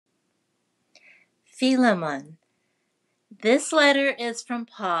Philemon. This letter is from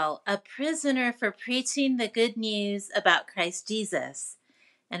Paul, a prisoner for preaching the good news about Christ Jesus,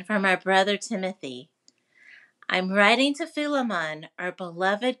 and from our brother Timothy. I'm writing to Philemon, our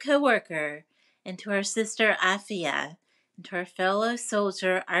beloved co-worker, and to our sister Apphia, and to our fellow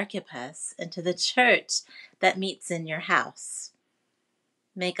soldier Archippus, and to the church that meets in your house.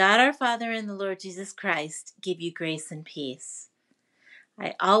 May God our Father and the Lord Jesus Christ give you grace and peace.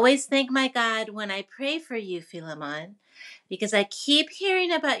 I always thank my God when I pray for you, Philemon, because I keep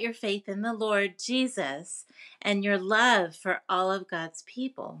hearing about your faith in the Lord Jesus and your love for all of God's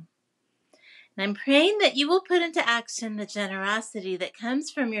people. And I'm praying that you will put into action the generosity that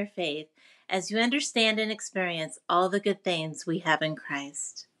comes from your faith as you understand and experience all the good things we have in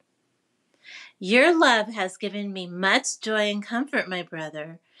Christ. Your love has given me much joy and comfort, my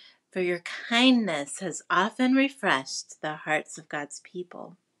brother, for your kindness has often refreshed the hearts of God's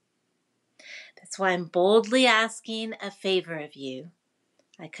people. That's why I'm boldly asking a favor of you.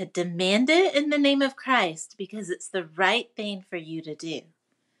 I could demand it in the name of Christ because it's the right thing for you to do.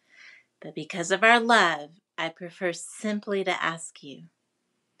 But because of our love, I prefer simply to ask you.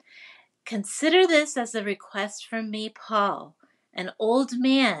 Consider this as a request from me, Paul, an old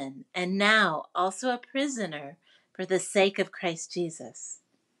man and now also a prisoner for the sake of Christ Jesus.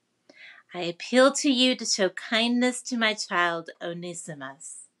 I appeal to you to show kindness to my child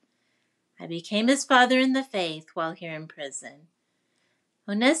Onesimus. I became his father in the faith while here in prison.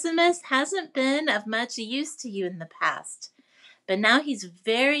 Onesimus hasn't been of much use to you in the past, but now he's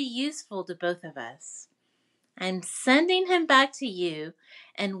very useful to both of us. I'm sending him back to you,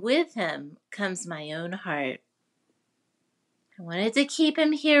 and with him comes my own heart. I wanted to keep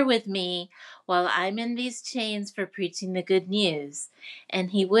him here with me while I'm in these chains for preaching the good news,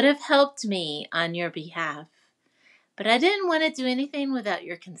 and he would have helped me on your behalf. But I didn't want to do anything without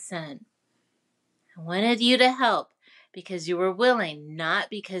your consent. I wanted you to help because you were willing,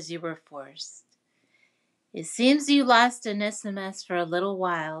 not because you were forced. It seems you lost Onesimus for a little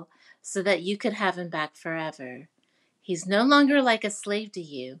while so that you could have him back forever. He's no longer like a slave to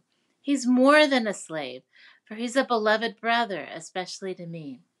you. He's more than a slave, for he's a beloved brother, especially to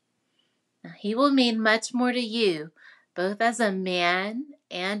me. Now, he will mean much more to you, both as a man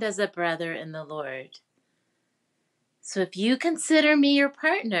and as a brother in the Lord. So if you consider me your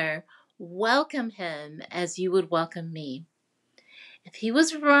partner, welcome him as you would welcome me. If he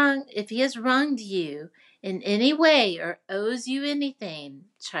has wronged you in any way or owes you anything,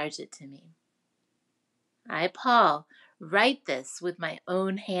 charge it to me. I, Paul, write this with my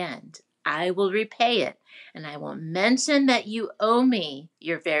own hand. I will repay it, and I will mention that you owe me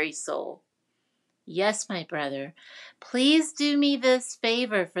your very soul. Yes, my brother, please do me this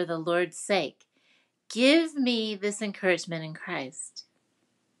favor for the Lord's sake. Give me this encouragement in Christ.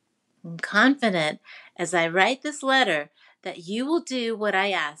 I'm confident as I write this letter that you will do what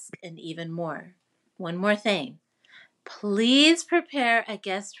I ask and even more. One more thing. Please prepare a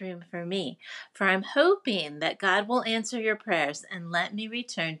guest room for me, for I'm hoping that God will answer your prayers and let me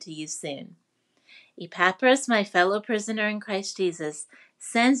return to you soon. Epaphras, my fellow prisoner in Christ Jesus,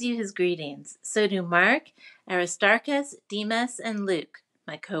 sends you his greetings. So do Mark, Aristarchus, Demas, and Luke,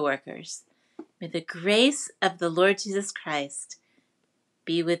 my co-workers. May the grace of the Lord Jesus Christ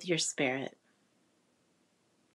be with your spirit.